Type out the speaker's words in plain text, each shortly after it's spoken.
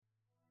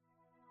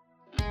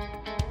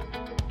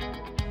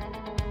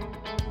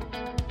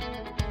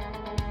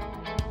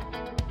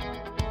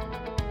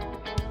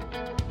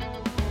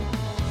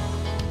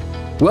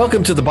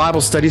Welcome to the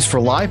Bible Studies for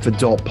Life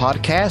Adult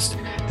Podcast.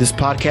 This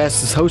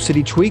podcast is hosted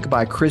each week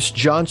by Chris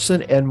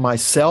Johnson and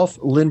myself,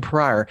 Lynn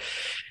Pryor.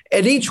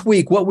 And each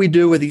week, what we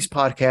do with these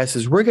podcasts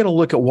is we're going to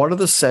look at one of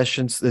the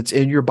sessions that's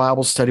in your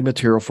Bible study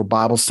material for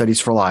Bible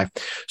Studies for Life.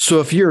 So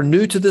if you're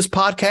new to this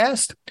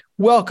podcast,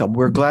 welcome.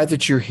 We're glad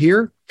that you're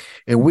here,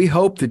 and we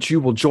hope that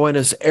you will join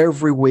us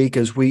every week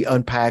as we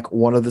unpack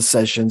one of the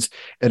sessions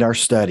in our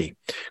study.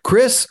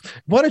 Chris,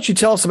 why don't you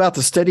tell us about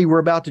the study we're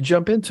about to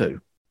jump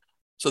into?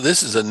 So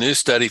this is a new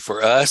study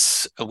for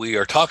us. We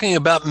are talking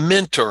about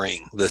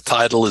mentoring. The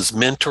title is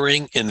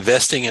Mentoring,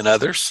 Investing in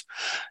Others.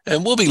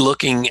 And we'll be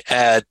looking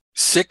at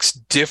 6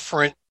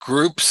 different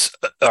groups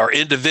or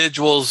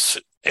individuals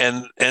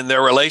and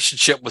their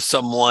relationship with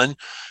someone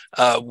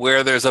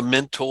where there's a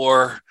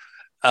mentor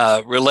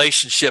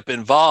relationship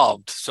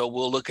involved. So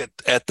we'll look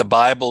at the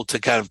Bible to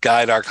kind of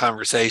guide our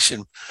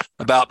conversation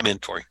about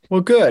mentoring.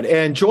 Well, good.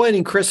 And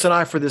joining Chris and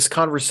I for this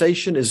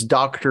conversation is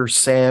Dr.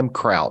 Sam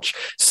Crouch.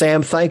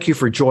 Sam, thank you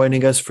for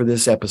joining us for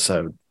this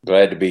episode.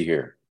 Glad to be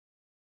here.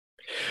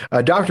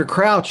 Dr.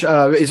 Crouch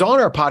is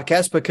on our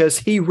podcast because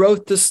he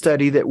wrote the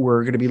study that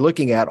we're going to be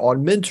looking at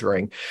on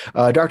mentoring.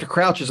 Dr.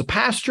 Crouch is a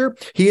pastor.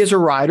 He is a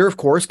writer, of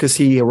course, because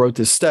he wrote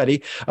this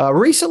study.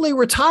 Recently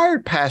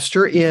retired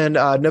pastor in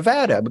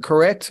Nevada,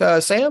 correct,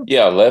 Sam?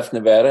 Yeah, I left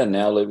Nevada and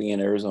now living in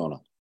Arizona.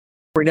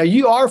 Now,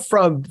 you are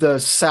from the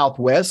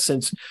Southwest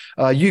since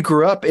you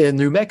grew up in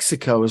New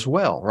Mexico as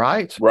well,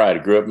 right? Right. I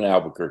grew up in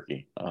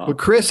Albuquerque. Well,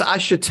 Chris, I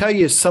should tell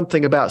you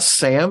something about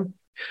Sam.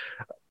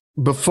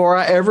 Before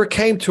I ever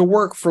came to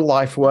work for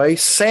Lifeway,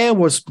 Sam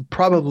was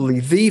probably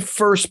the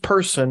first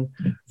person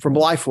from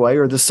Lifeway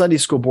or the Sunday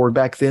school board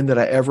back then that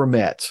I ever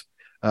met.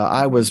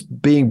 I was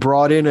being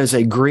brought in as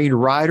a green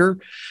rider,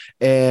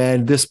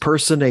 and this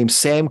person named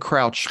Sam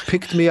Crouch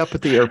picked me up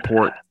at the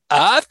airport.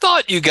 I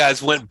thought you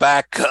guys went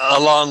back a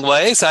long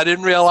ways. I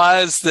didn't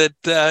realize that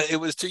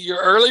it was to your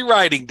early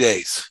writing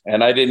days.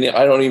 And I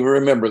don't even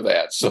remember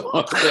that. So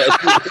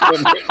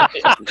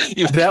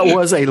that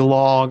was a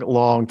long,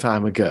 long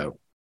time ago.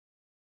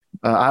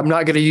 I'm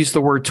not going to use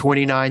the word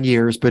 29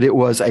 years, but it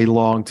was a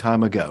long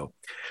time ago.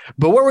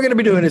 But what we're going to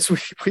be doing is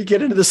we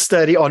get into the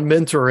study on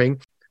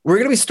mentoring. We're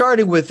going to be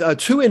starting with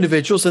 2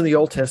 individuals in the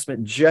Old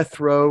Testament,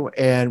 Jethro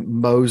and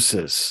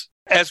Moses.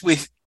 As we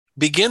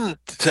begin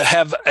to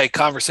have a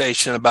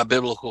conversation about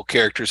biblical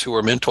characters who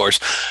are mentors,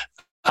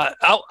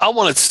 I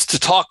want us to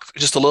talk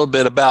just a little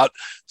bit about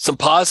some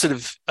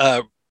positive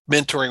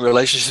mentoring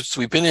relationships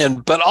we've been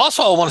in, but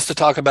also I want us to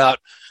talk about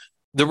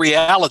the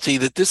reality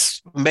that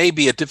this may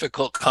be a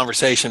difficult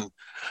conversation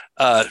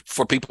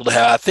for people to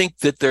have. I think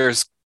that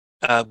there's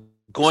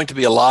going to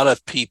be a lot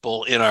of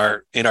people in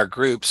our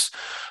groups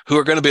who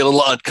are going to be a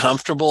little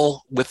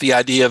uncomfortable with the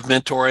idea of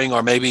mentoring,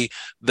 or maybe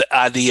the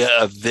idea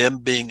of them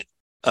being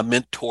a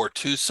mentor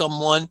to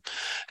someone.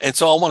 And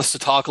so I want us to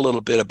talk a little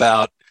bit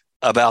about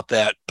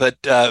that.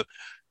 But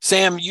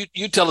Sam,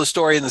 you tell a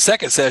story in the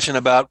second session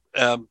about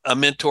a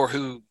mentor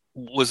who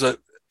was a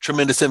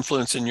tremendous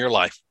influence in your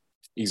life.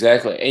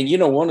 Exactly.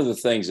 And, one of the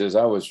things as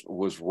I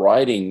was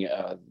writing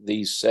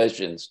these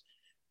sessions,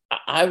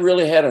 I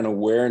really had an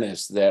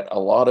awareness that a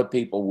lot of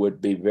people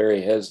would be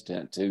very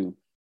hesitant to,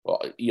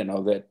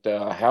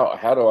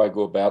 how do I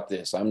go about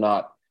this? I'm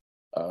not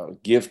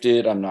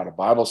gifted. I'm not a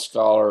Bible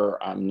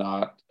scholar. I'm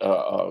not,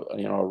 a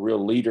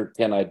real leader.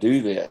 Can I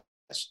do this?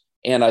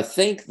 And I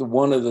think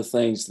one of the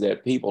things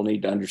that people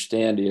need to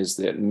understand is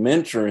that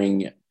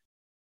mentoring,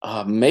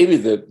 maybe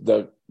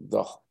the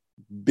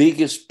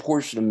biggest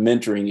portion of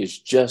mentoring is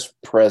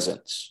just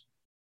presence,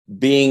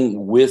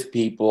 being with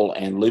people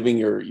and living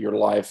your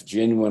life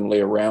genuinely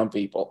around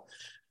people.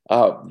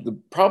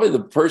 Probably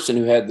the person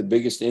who had the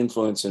biggest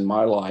influence in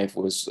my life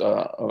was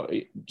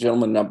a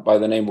gentleman by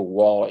the name of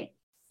Wally.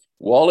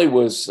 Wally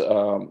was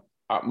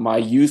my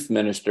youth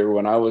minister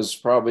when I was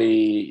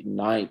probably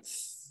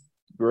 9th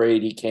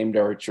grade. He came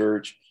to our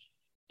church,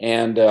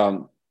 and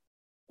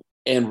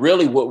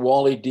really what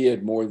Wally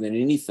did more than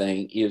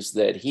anything is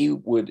that he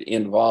would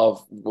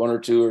involve 1 or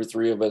 2 or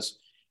 3 of us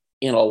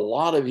in a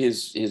lot of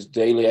his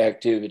daily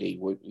activity.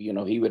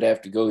 He would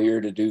have to go here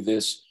to do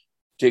this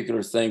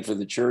particular thing for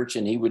the church,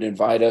 and he would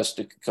invite us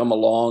to come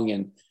along,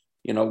 and,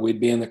 we'd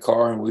be in the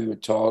car and we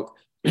would talk.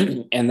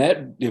 And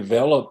that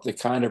developed the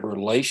kind of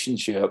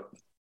relationship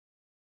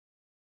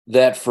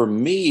that for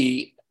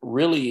me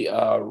really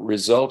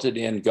resulted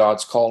in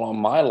God's call on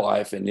my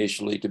life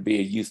initially to be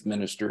a youth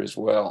minister as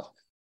well.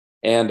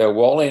 And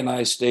Wally and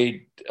I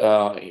stayed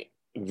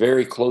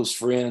very close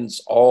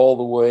friends all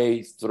the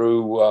way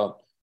through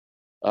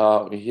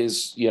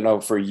his,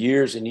 for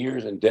years and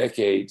years and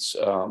decades.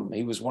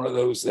 He was one of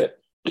those that,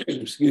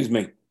 excuse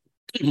me,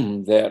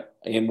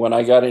 and when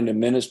I got into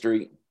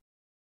ministry,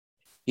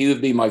 he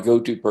would be my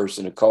go-to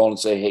person to call and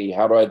say, hey,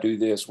 how do I do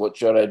this? What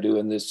should I do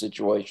in this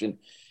situation?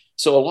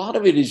 So a lot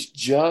of it is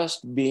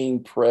just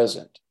being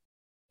present.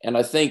 And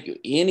I think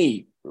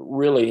any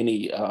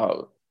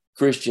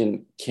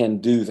Christian can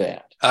do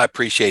that. I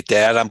appreciate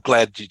that. I'm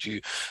glad that you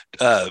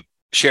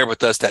share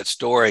with us that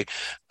story.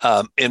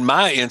 In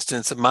my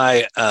instance,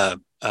 my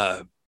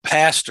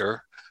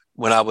pastor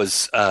when I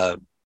was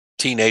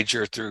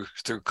teenager through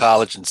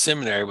college and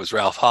seminary was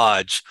Ralph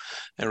Hodge,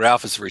 and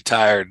Ralph is a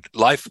retired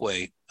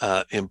Lifeway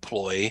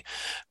employee,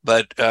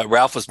 but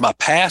Ralph was my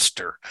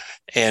pastor,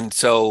 and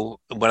so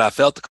when I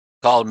felt the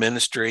call to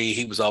ministry,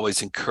 he was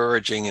always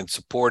encouraging and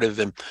supportive,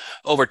 and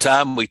over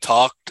time we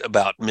talked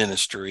about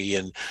ministry,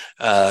 and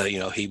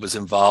he was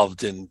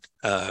involved in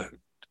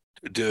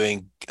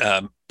doing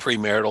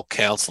premarital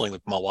counseling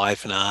with my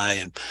wife and I,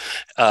 and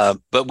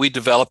but we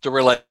developed a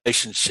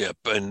relationship,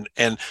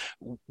 and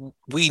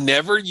we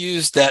never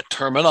used that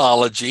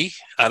terminology.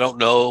 I don't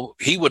know,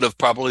 he would have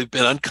probably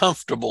been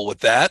uncomfortable with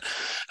that,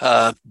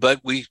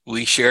 but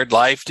we shared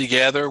life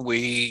together.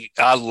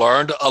 I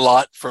learned a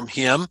lot from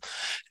him,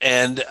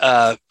 and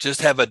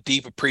just have a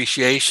deep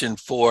appreciation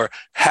for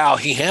how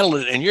he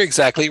handled it. And you're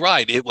exactly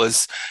right. It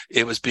was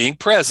being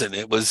present.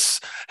 It was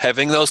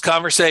having those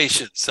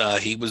conversations.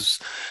 He was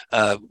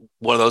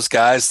one of those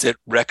guys that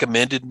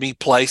recommended me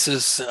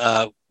places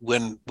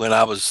when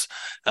I was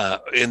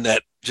in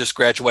that, just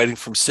graduating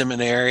from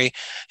seminary,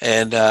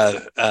 and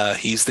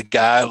he's the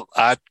guy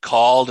I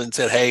called and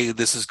said, "Hey,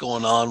 this is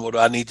going on. What do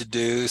I need to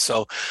do?"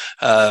 So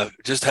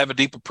just have a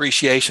deep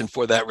appreciation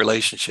for that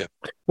relationship.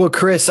 Well,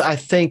 Chris, I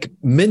think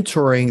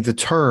mentoring, the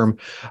term,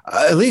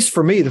 at least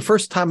for me, the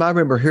first time I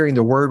remember hearing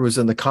the word was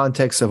in the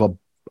context of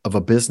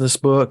a business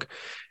book,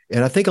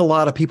 and I think a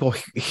lot of people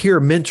hear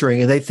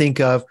mentoring and they think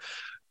of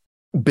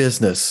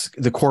business,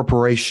 the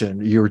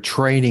corporation, you're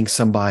training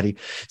somebody.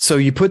 So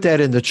you put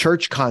that in the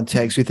church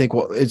context, you think,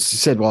 well, it's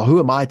said, well, who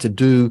am I to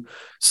do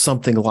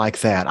something like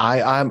that?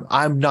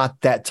 I'm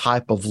not that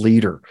type of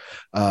leader.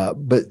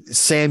 But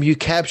Sam, you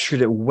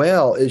captured it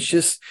well. It's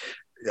just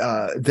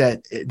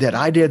that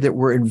idea that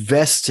we're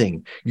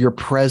investing your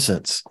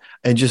presence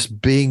and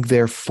just being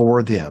there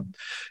for them.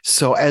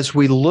 So as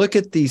we look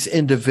at these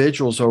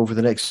individuals over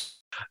the next,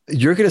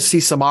 you're going to see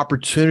some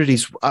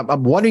opportunities.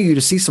 I'm wanting you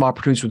to see some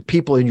opportunities with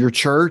people in your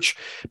church,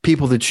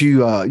 people that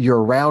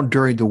you're around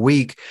during the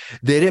week,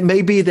 that it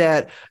may be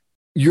that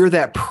you're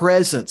that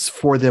presence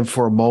for them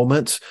for a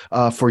moment,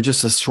 for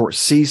just a short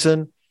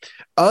season.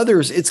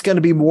 Others, it's going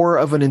to be more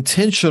of an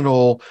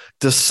intentional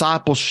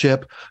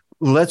discipleship.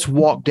 Let's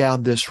walk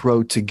down this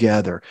road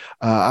together.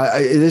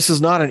 This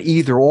is not an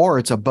either or,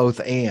 it's a both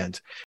and.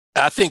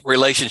 I think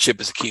relationship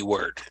is a key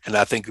word, and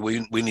I think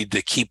we need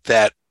to keep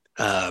that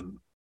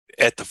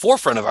at the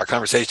forefront of our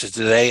conversations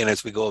today, and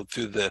as we go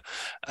through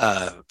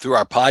through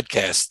our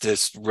podcast,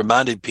 just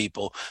reminding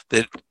people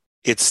that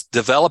it's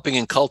developing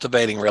and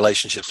cultivating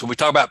relationships. When we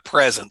talk about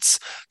presence,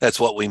 that's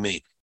what we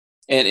mean.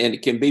 And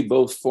it can be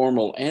both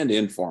formal and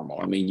informal.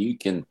 I mean, you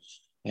can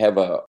have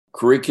a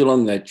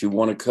curriculum that you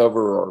want to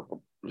cover, or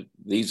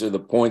these are the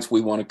points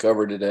we want to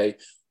cover today,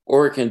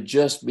 or it can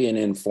just be an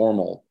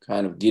informal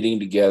kind of getting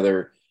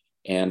together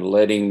and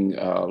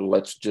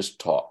let's just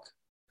talk.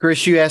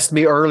 Chris, you asked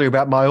me earlier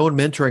about my own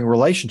mentoring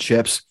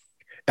relationships,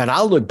 and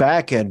I look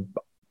back and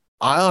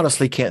I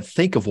honestly can't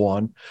think of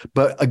one.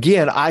 But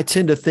again, I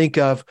tend to think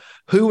of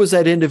who was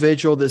that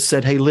individual that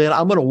said, "Hey, Lynn,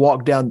 I'm going to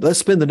walk down, let's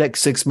spend the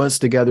next 6 months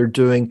together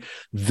doing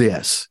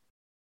this."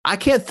 I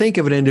can't think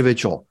of an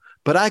individual,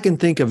 but I can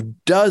think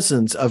of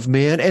dozens of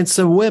men and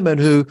some women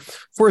who,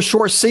 for a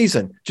short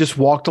season, just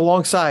walked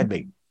alongside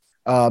me.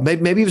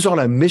 Maybe it was on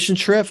a mission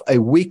trip, a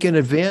weekend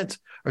event,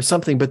 or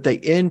something, but they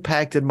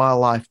impacted my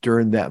life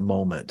during that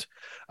moment.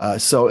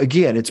 So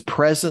again, it's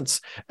presence.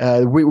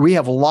 We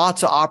have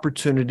lots of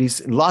opportunities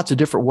in lots of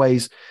different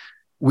ways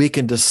we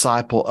can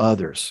disciple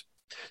others.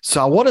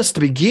 So I want us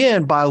to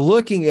begin by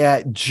looking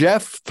at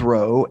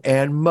Jethro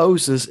and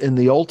Moses in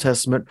the Old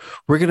Testament.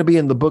 We're going to be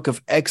in the book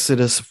of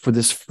Exodus for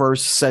this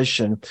first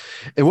session.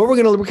 And what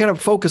we're going to kind of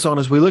focus on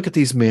as we look at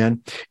these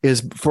men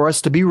is for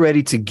us to be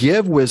ready to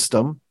give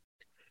wisdom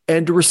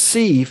and to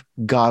receive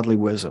godly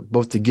wisdom,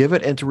 both to give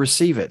it and to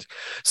receive it.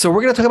 So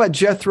we're going to talk about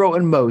Jethro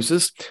and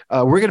Moses.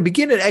 We're going to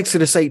begin in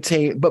Exodus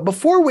 18. But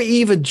before we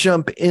even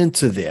jump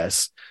into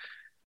this,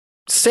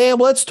 Sam,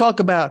 let's talk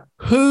about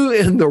who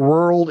in the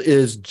world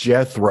is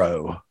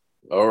Jethro.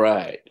 All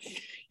right.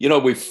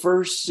 We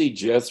first see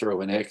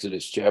Jethro in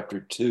Exodus chapter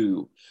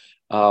 2.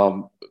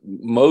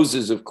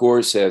 Moses, of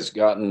course, has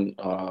gotten,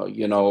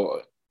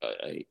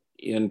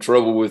 in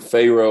trouble with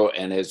Pharaoh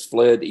and has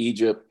fled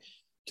Egypt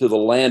to the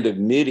land of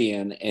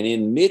Midian. And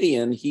in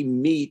Midian, he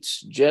meets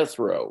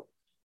Jethro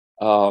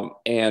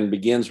and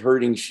begins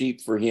herding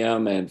sheep for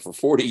him. And for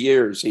 40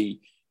 years, he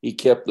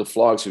kept the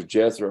flocks of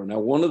Jethro. Now,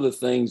 one of the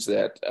things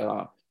that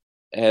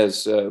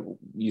as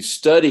you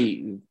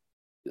study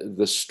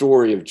the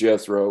story of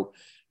Jethro,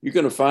 you're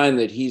going to find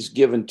that he's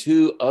given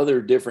two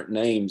other different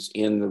names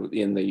in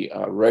the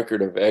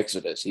record of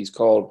Exodus. He's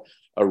called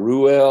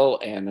Aruel,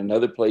 and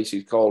another place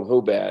he's called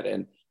Hobad.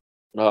 And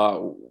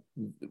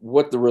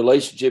what the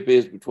relationship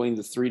is between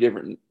the three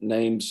different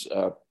names,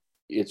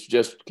 it's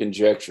just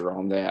conjecture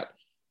on that.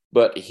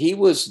 But he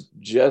was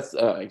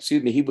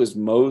he was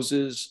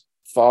Moses'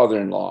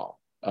 father-in-law.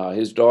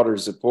 His daughter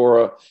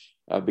Zipporah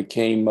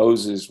became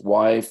Moses'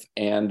 wife,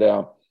 and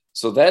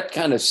so that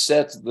kind of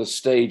sets the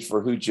stage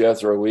for who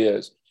Jethro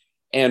is.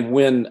 And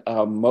when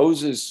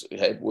Moses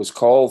was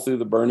called through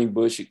the burning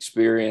bush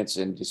experience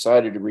and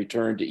decided to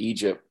return to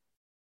Egypt,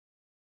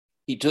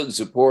 he took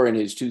Zipporah and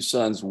his two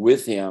sons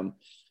with him.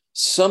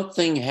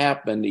 Something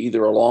happened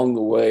either along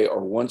the way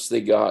or once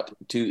they got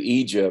to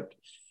Egypt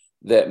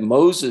that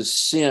Moses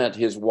sent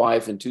his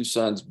wife and two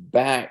sons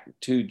back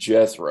to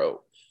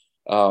Jethro.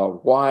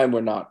 Why,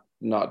 we're not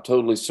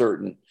totally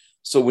certain.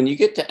 So when you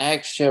get to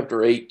Acts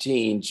chapter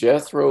 18,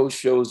 Jethro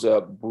shows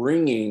up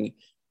bringing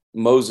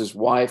Moses'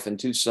 wife and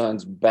two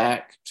sons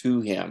back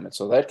to him. And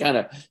so that kind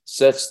of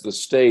sets the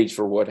stage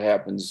for what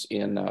happens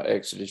in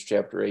Exodus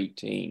chapter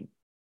 18.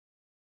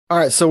 All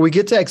right, so we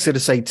get to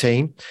Exodus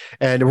 18,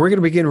 and we're going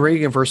to begin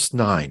reading in verse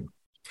 9.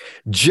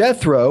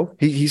 Jethro,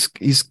 he's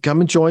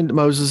come and joined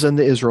Moses and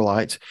the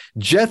Israelites.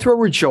 Jethro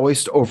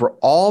rejoiced over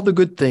all the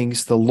good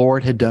things the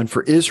Lord had done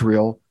for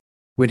Israel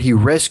when he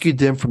rescued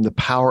them from the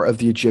power of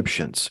the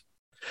Egyptians.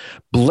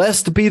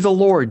 Blessed be the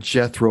Lord,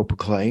 Jethro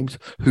proclaimed,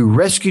 who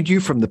rescued you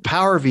from the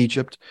power of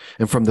Egypt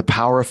and from the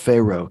power of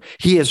Pharaoh.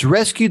 He has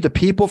rescued the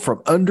people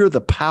from under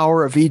the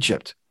power of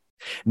Egypt.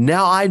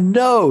 Now I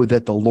know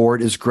that the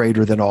Lord is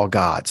greater than all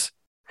gods,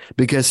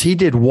 because he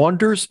did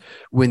wonders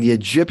when the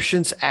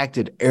Egyptians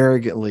acted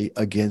arrogantly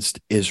against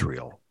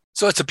Israel.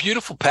 So it's a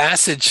beautiful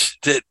passage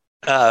that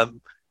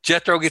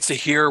Jethro gets to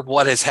hear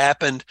what has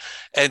happened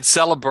and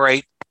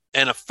celebrate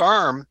and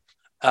affirm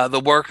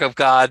the work of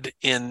God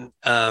in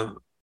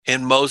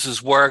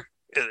Moses' work,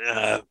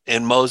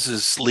 in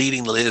Moses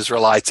leading the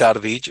Israelites out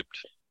of Egypt.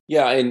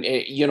 Yeah,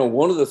 and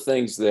one of the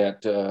things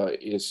that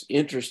is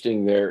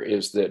interesting there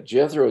is that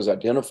Jethro is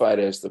identified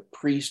as the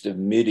priest of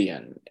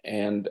Midian,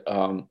 and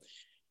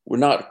we're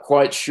not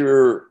quite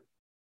sure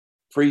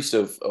priest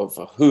of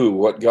who,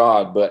 what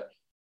God, but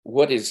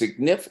what is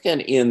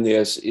significant in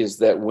this is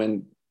that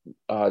when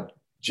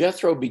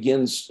Jethro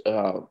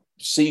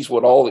sees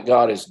what all that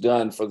God has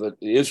done for the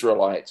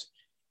Israelites,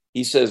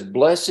 he says,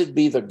 "Blessed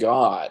be the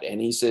God,"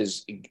 and he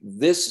says,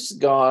 "This is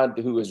God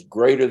who is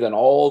greater than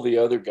all the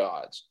other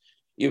gods."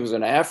 It was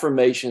an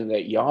affirmation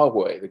that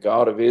Yahweh, the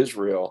God of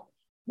Israel,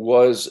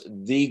 was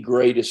the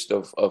greatest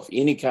of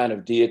any kind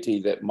of deity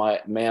that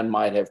man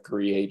might have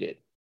created.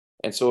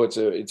 And so it's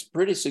a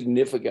pretty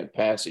significant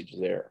passage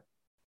there.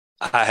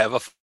 I have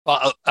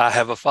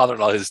a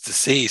father-in-law who's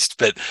deceased,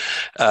 but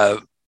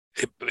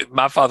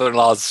my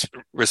father-in-law's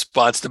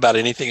response to about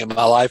anything in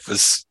my life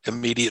was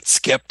immediate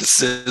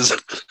skepticism.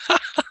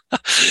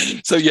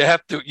 So you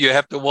have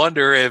to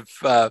wonder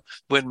if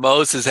when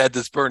Moses had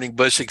this burning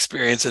bush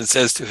experience and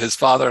says to his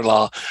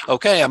father-in-law,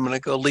 "Okay, I'm going to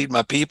go lead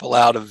my people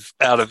out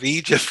of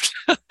Egypt,"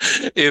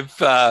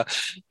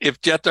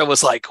 if Jethro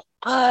was like,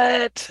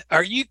 "What?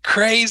 Are you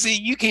crazy?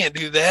 You can't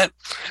do that."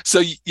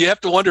 So you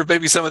have to wonder if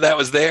maybe some of that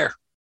was there.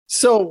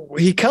 So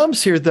he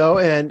comes here, though,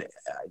 and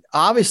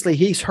obviously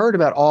he's heard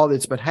about all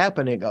that's been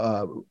happening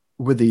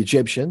with the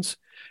Egyptians.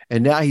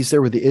 And now he's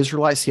there with the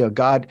Israelites.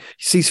 God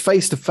sees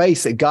face to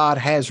face that God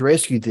has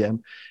rescued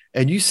them.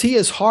 And you see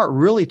his heart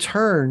really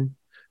turn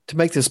to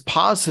make this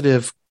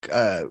positive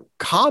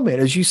comment,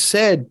 as you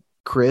said,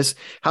 Chris,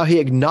 how he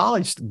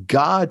acknowledged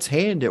God's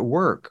hand at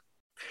work.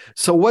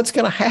 So what's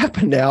going to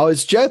happen now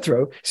is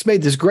Jethro, he's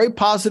made this great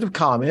positive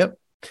comment.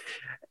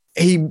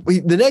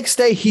 The next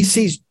day he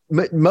sees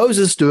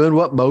Moses doing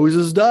what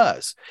Moses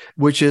does,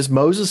 which is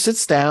Moses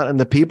sits down and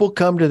the people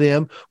come to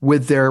them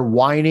with their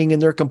whining and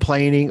their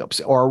complaining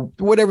or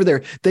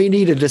whatever they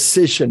need a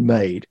decision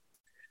made.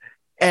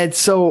 And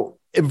so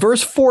in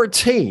verse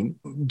 14,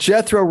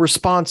 Jethro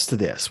responds to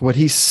this, what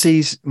he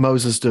sees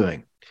Moses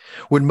doing.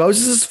 When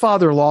Moses'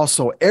 father-in-law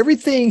saw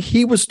everything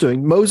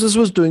Moses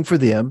was doing for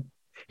them,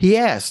 he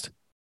asked,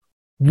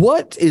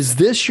 "What is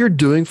this you're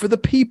doing for the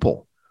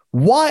people?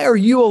 Why are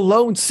you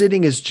alone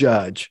sitting as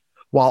judge,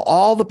 while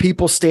all the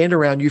people stand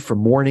around you from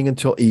morning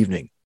until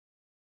evening?"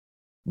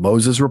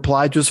 Moses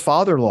replied to his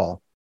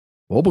father-in-law,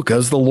 "Well,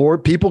 because the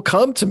Lord people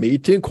come to me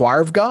to inquire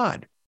of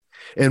God.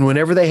 And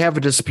whenever they have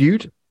a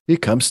dispute,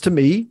 it comes to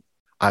me.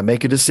 I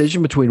make a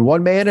decision between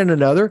one man and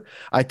another.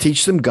 I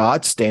teach them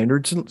God's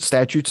standards and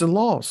statutes and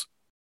laws."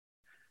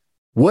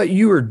 "What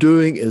you are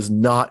doing is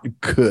not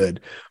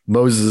good,"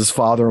 Moses'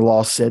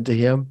 father-in-law said to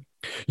him.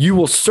 "You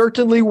will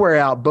certainly wear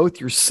out both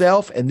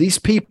yourself and these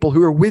people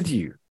who are with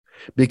you,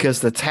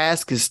 because the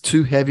task is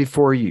too heavy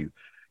for you.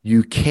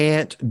 You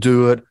can't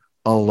do it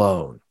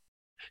alone."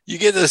 You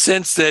get the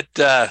sense that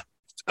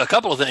a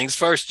couple of things.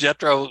 First,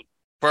 Jethro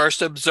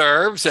first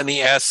observes and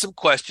he asks some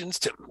questions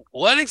to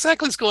what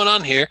exactly is going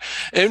on here.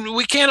 And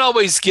we can't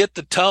always get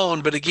the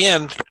tone, but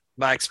again,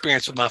 my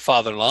experience with my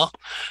father-in-law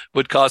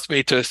would cause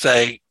me to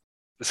say,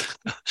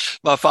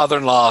 my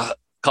father-in-law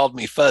called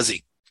me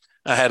fuzzy.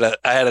 I had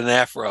an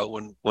afro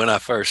when I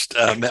first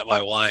met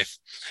my wife.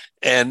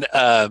 And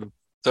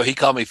so he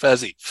called me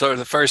fuzzy. So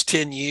the first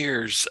 10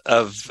 years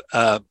of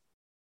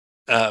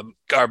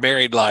our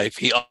married life,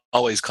 he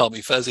always called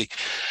me Fuzzy.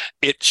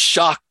 It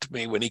shocked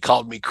me when he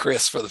called me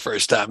Chris for the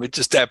first time. It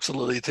just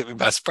absolutely took me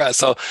by surprise.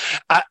 So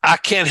I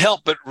can't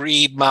help but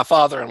read my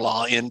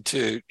father-in-law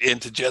into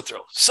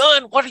Jethro.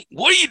 Son, what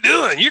are you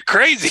doing? You're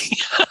crazy.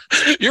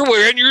 You're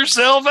wearing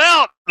yourself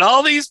out, and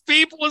all these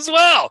people as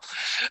well.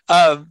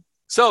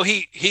 So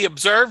he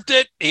observed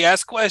it. He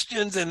asked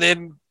questions, and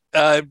then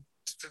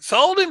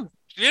told him,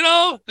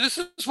 this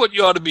is what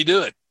you ought to be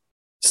doing.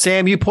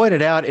 Sam, you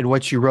pointed out in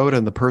what you wrote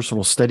in the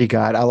personal study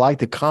guide, I like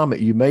the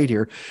comment you made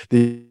here.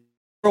 The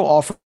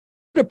offered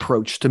an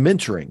approach to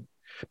mentoring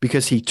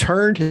because he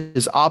turned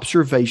his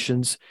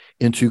observations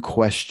into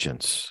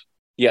questions.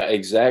 Yeah,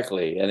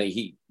 exactly.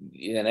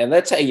 And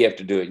that's how you have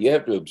to do it. You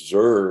have to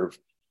observe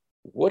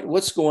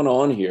what's going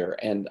on here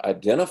and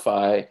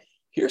identify,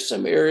 here's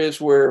some areas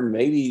where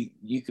maybe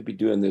you could be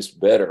doing this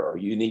better, or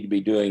you need to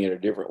be doing it a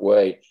different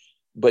way.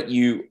 But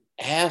you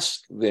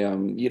ask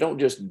them, you don't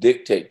just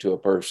dictate to a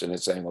person and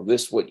saying, well,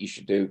 this is what you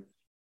should do,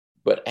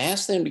 but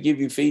ask them to give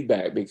you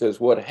feedback, because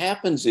what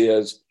happens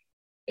is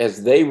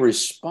as they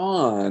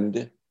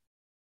respond,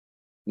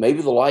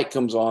 maybe the light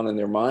comes on in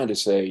their mind to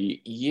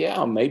say,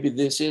 yeah, maybe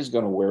this is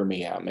going to wear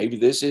me out. Maybe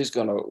this is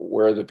going to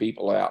wear the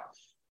people out.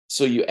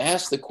 So you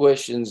ask the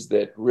questions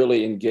that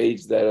really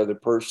engage that other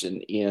person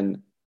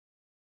in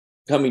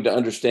coming to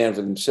understand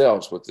for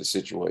themselves what the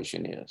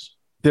situation is.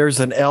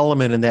 There's an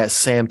element in that,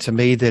 Sam, to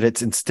me, that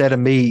it's instead of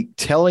me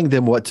telling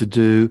them what to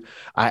do,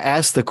 I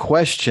ask the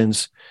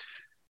questions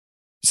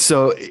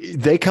so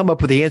they come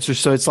up with the answer.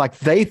 So it's like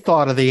they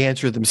thought of the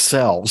answer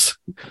themselves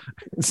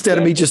instead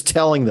of me just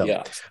telling them.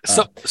 Yeah.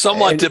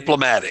 Somewhat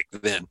diplomatic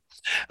then.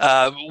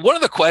 One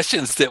of the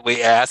questions that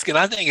we ask, and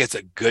I think it's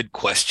a good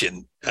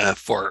question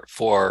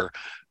for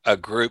a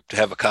group to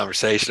have a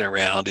conversation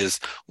around, is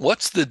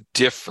what's the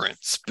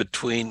difference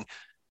between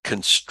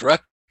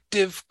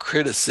constructive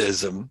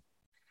criticism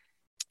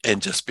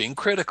and just being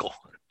critical?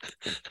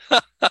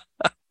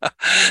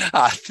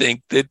 I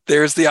think that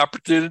there's the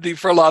opportunity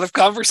for a lot of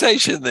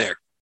conversation there.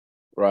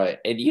 Right.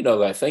 And,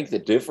 I think the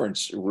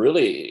difference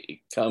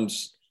really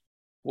comes,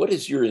 what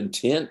is your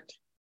intent?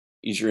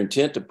 Is your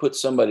intent to put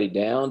somebody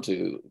down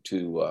to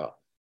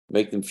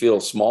make them feel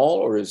small,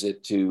 or is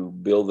it to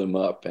build them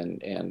up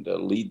and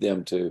lead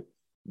them to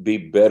be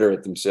better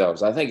at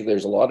themselves? I think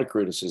there's a lot of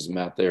criticism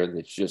out there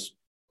that's just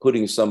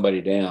putting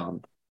somebody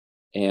down.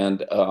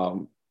 And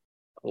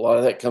a lot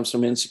of that comes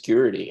from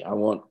insecurity. I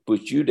want to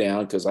put you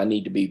down because I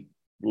need to be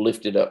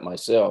lifted up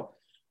myself.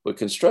 But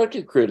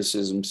constructive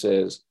criticism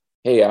says,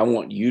 hey, I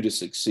want you to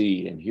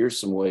succeed, and here's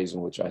some ways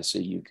in which I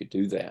see you could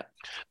do that.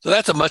 So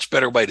that's a much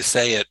better way to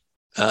say it.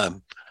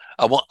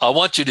 I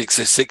want you to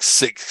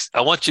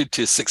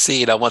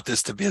succeed. I want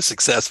this to be a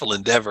successful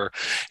endeavor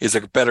is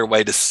a better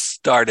way to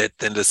start it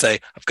than to say,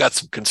 I've got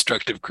some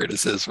constructive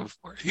criticism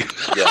for you.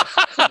 Yeah.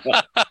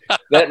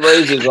 That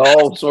raises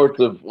all sorts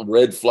of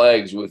red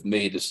flags with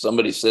me. If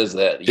somebody says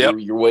that,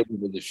 you're waiting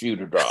for the shoe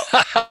to drop.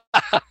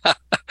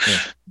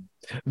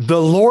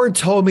 The Lord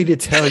told me to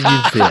tell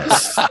you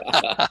this.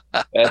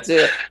 That's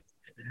it.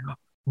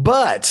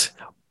 But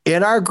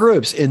in our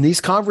groups, in these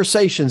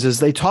conversations, as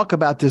they talk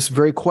about this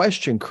very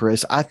question,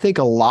 Chris, I think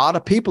a lot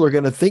of people are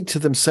going to think to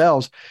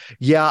themselves,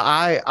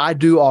 yeah, I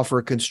do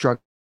offer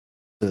constructive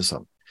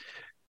criticism.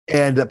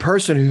 And the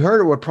person who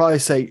heard it would probably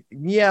say,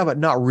 yeah, but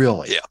not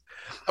really. Yeah.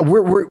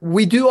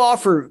 We do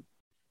offer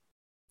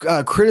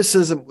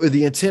criticism with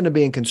the intent of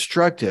being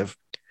constructive,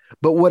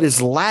 but what is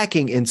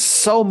lacking in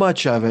so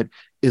much of it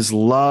is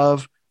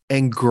love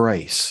and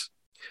grace.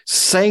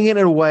 Saying it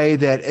in a way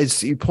that,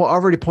 as you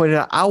already pointed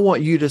out, I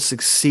want you to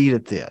succeed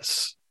at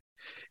this.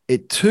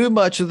 It too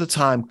much of the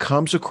time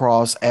comes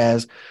across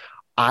as,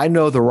 I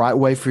know the right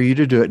way for you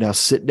to do it. Now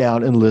sit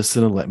down and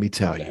listen and let me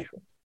tell you.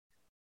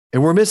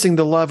 And we're missing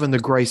the love and the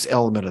grace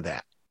element of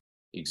that.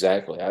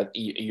 Exactly.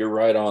 You're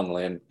right on,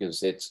 Lynn,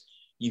 because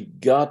you've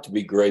got to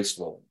be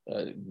graceful.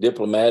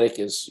 Diplomatic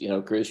is,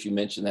 Chris, you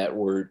mentioned that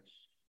word.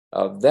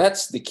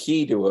 That's the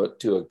key to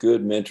a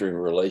good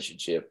mentoring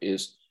relationship,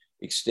 is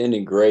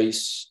extending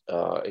grace,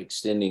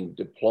 extending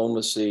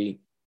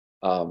diplomacy,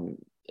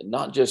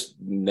 not just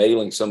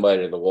nailing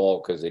somebody to the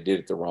wall because they did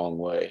it the wrong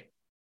way,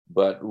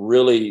 but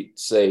really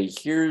say,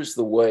 here's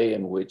the way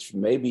in which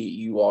maybe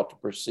you ought to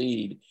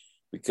proceed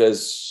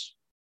because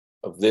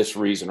of this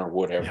reason or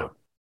whatever. Yeah.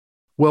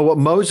 Well, what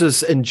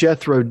Moses and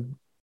Jethro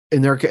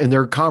in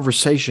their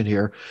conversation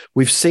here,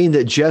 we've seen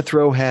that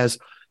Jethro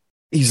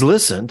he's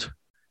listened,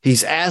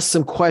 he's asked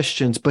some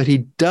questions, but he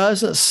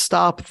doesn't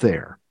stop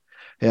there.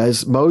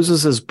 As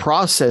Moses has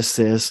processed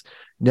this,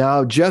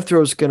 now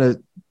Jethro's going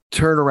to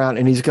turn around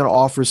and he's going to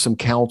offer some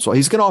counsel.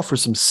 He's going to offer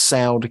some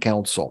sound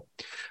counsel.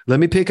 Let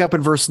me pick up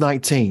in verse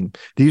 19.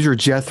 These are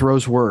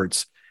Jethro's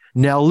words.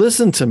 Now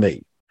listen to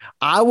me.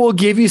 I will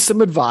give you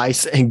some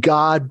advice, and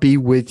God be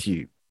with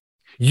you.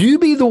 You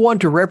be the one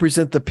to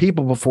represent the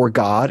people before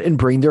God and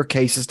bring their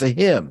cases to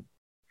him.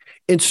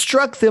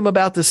 Instruct them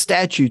about the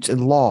statutes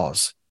and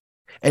laws,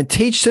 and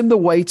teach them the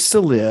ways to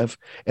live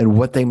and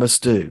what they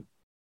must do.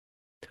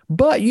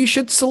 But you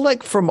should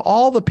select from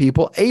all the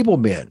people able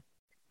men,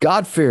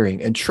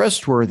 God-fearing and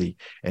trustworthy,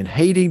 and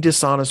hating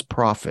dishonest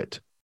profit.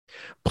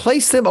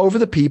 Place them over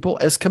the people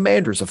as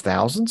commanders of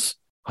thousands,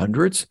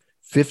 hundreds,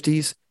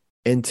 fifties,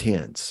 and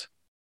tens.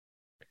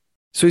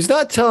 So he's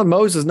not telling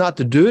Moses not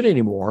to do it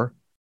anymore,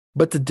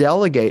 but to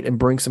delegate and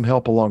bring some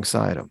help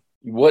alongside him.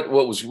 What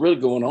was really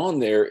going on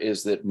there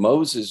is that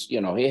Moses,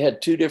 he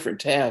had two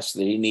different tasks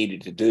that he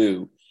needed to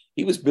do.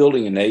 He was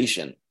building a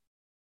nation,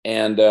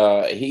 and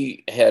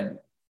he had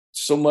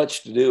so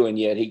much to do, and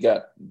yet he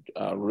got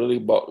really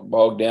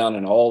bogged down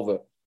in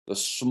all the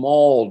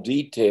small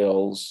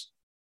details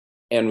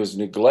and was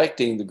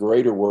neglecting the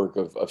greater work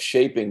of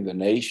shaping the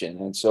nation.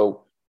 And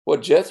so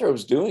what Jethro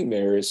was doing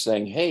there is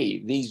saying,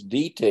 hey, these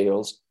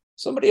details,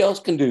 somebody else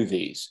can do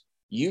these.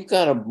 You've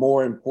got a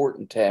more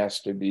important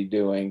task to be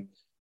doing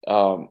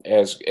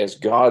as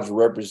God's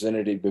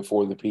representative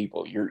before the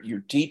people.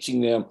 You're teaching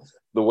them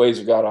the ways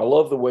of God. I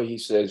love the way he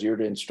says you're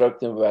to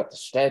instruct them about the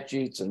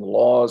statutes and the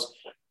laws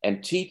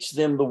and teach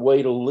them the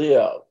way to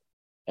live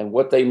and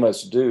what they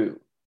must do.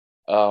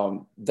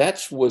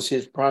 That was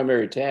his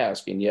primary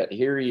task. And yet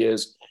here he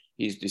is,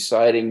 he's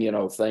deciding,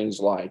 things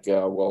like,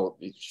 well,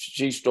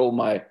 she stole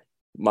my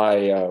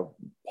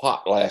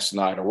pot last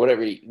night or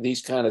whatever,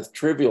 these kind of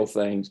trivial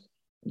things.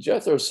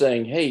 Jethro's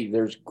saying, hey,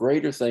 there's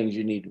greater things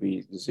you need to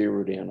be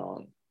zeroed in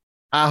on.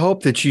 I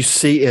hope that you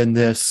see in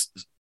this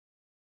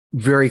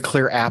very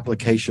clear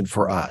application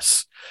for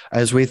us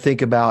as we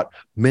think about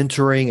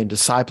mentoring and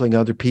discipling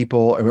other people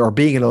or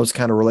being in those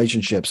kind of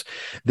relationships,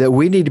 that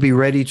we need to be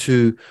ready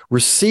to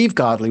receive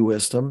godly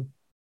wisdom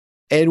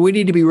and we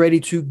need to be ready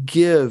to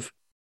give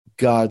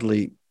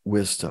godly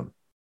wisdom.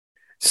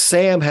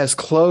 Sam has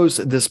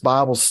closed this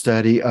Bible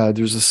study.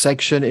 There's a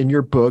section in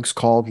your books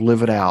called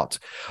Live It Out.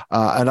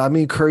 And I'm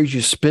encourage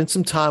you to spend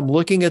some time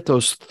looking at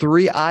those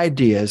three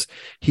ideas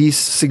he's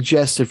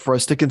suggested for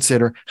us to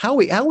consider how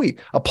we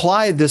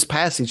apply this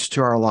passage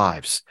to our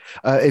lives.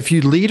 If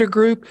you lead a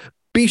group,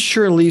 be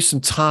sure to leave some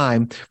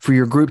time for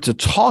your group to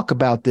talk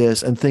about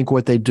this and think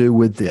what they do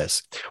with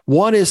this.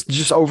 One is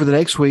just over the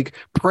next week,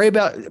 pray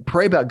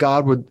about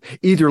God would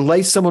either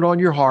lay someone on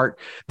your heart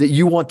that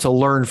you want to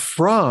learn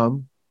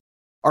from,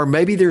 or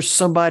maybe there's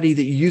somebody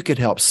that you could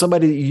help,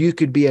 somebody that you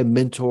could be a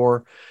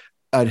mentor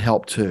and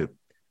help to.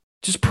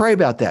 Just pray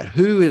about that.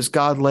 Who is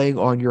God laying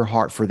on your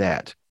heart for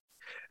that?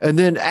 And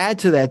then add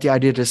to that the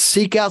idea to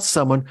seek out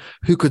someone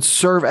who could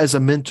serve as a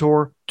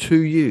mentor to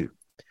you.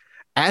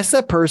 Ask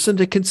that person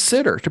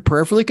to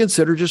prayerfully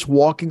consider just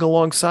walking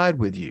alongside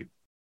with you.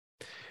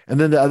 And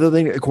then the other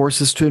thing, of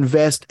course, is to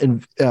invest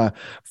and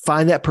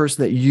find that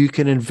person that you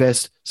can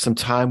invest some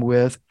time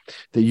with,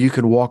 that you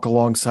can walk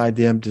alongside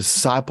them,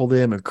 disciple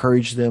them,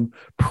 encourage them,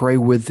 pray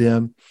with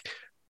them,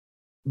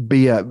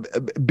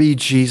 be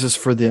Jesus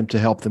for them to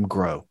help them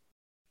grow.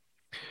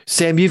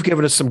 Sam, you've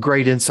given us some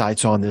great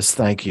insights on this.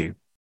 Thank you.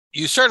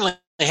 You certainly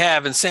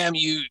have. And Sam,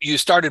 you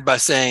started by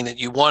saying that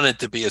you wanted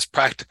to be as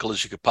practical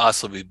as you could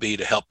possibly be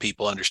to help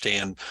people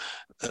understand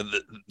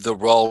the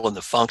role and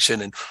the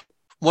function. And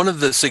one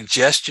of the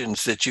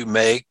suggestions that you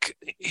make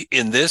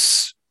in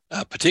this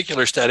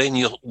particular study,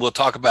 and we'll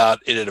talk about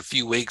it in a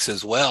few weeks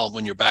as well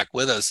when you're back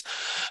with us,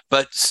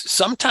 but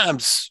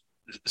sometimes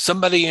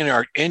somebody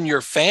in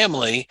your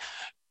family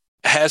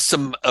has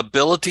some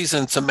abilities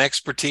and some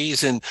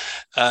expertise, and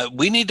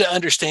we need to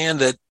understand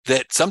that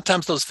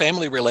sometimes those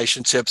family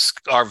relationships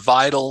are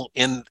vital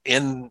in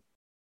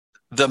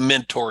the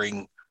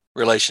mentoring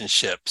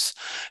relationships.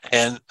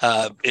 And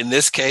in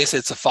this case,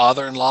 it's a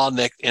father-in-law.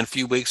 In a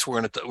few weeks,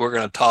 we're going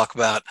to talk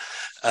about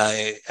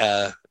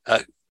a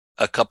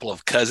couple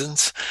of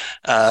cousins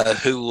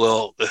who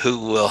will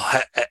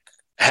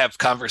have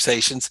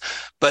conversations.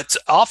 But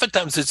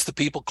oftentimes it's the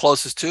people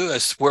closest to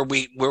us where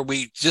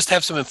we just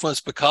have some influence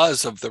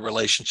because of the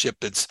relationship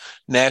that's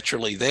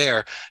naturally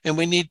there, and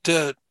we need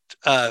to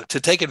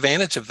take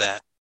advantage of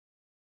that.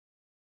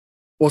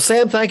 Well,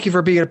 Sam, thank you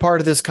for being a part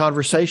of this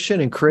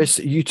conversation. And Chris,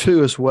 you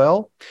too as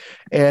well.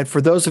 And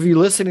for those of you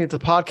listening to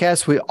the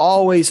podcast, we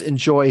always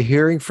enjoy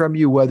hearing from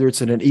you, whether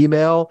it's in an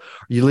email,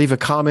 or you leave a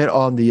comment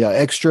on the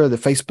the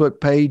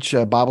Facebook page,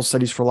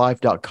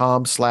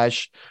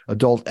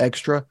 BibleStudiesForLife.com/adult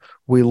extra.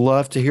 We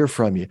love to hear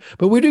from you.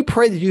 But we do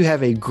pray that you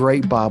have a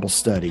great Bible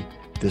study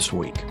this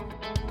week.